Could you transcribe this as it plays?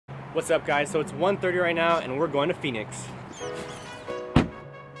What's up, guys? So it's 1:30 right now and we're going to Phoenix.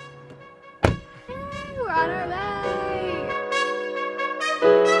 We're on our way!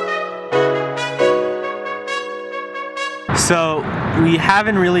 So we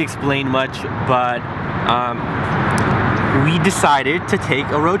haven't really explained much, but we decided to take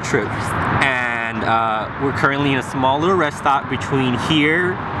a road trip. And we're currently in a small little rest stop between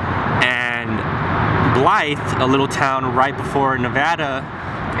here and Blythe, a little town right before Nevada,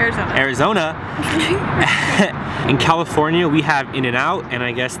 Arizona. In California, we have In-N-Out, and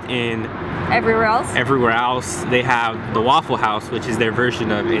I guess in everywhere else they have the Waffle House, which is their version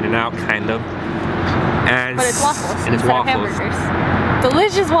of In-N-Out, kind of. And but it's waffles. And it's waffles. Hamburgers.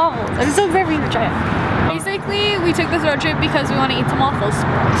 Delicious waffles. I'm so excited for you to try it. Basically, we took this road trip because we want to eat some waffles.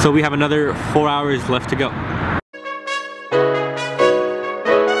 So we have another 4 hours left to go.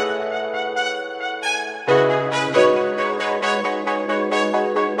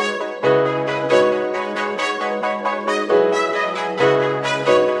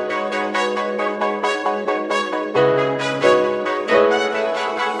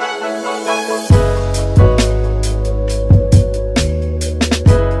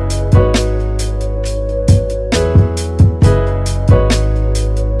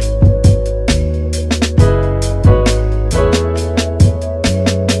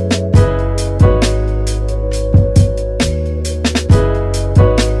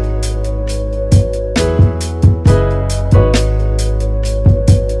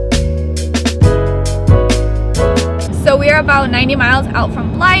 So we are about 90 miles out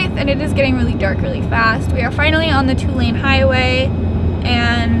from Blythe, and it is getting really dark really fast. We are finally on the 2-lane highway,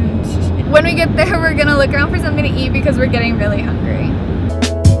 and when we get there, we're gonna look around for something to eat because we're getting really hungry.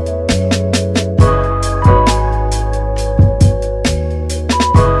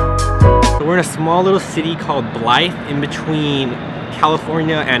 We're in a small little city called Blythe in between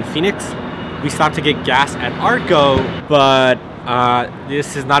California and Phoenix. We stopped to get gas at Arco, but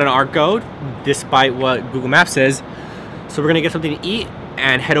this is not an Arco, despite what Google Maps says. So we're gonna get something to eat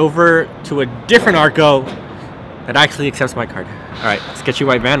and head over to a different Arco that actually accepts my card. All right, sketchy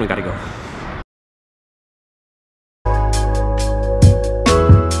white van, we gotta go.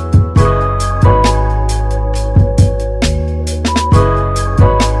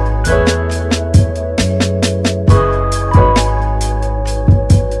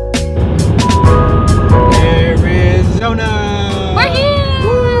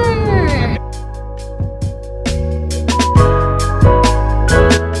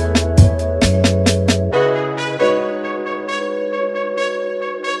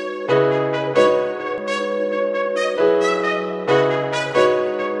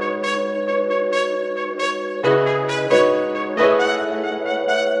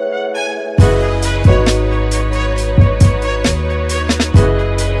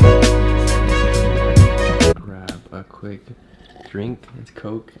 Quick drink. It's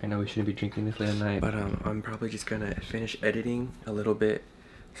Coke. I know we shouldn't be drinking this late at night, but I'm probably just gonna finish editing a little bit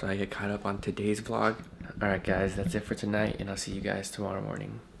so I get caught up on today's vlog. Alright guys, that's it for tonight, and I'll see you guys tomorrow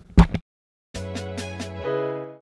morning.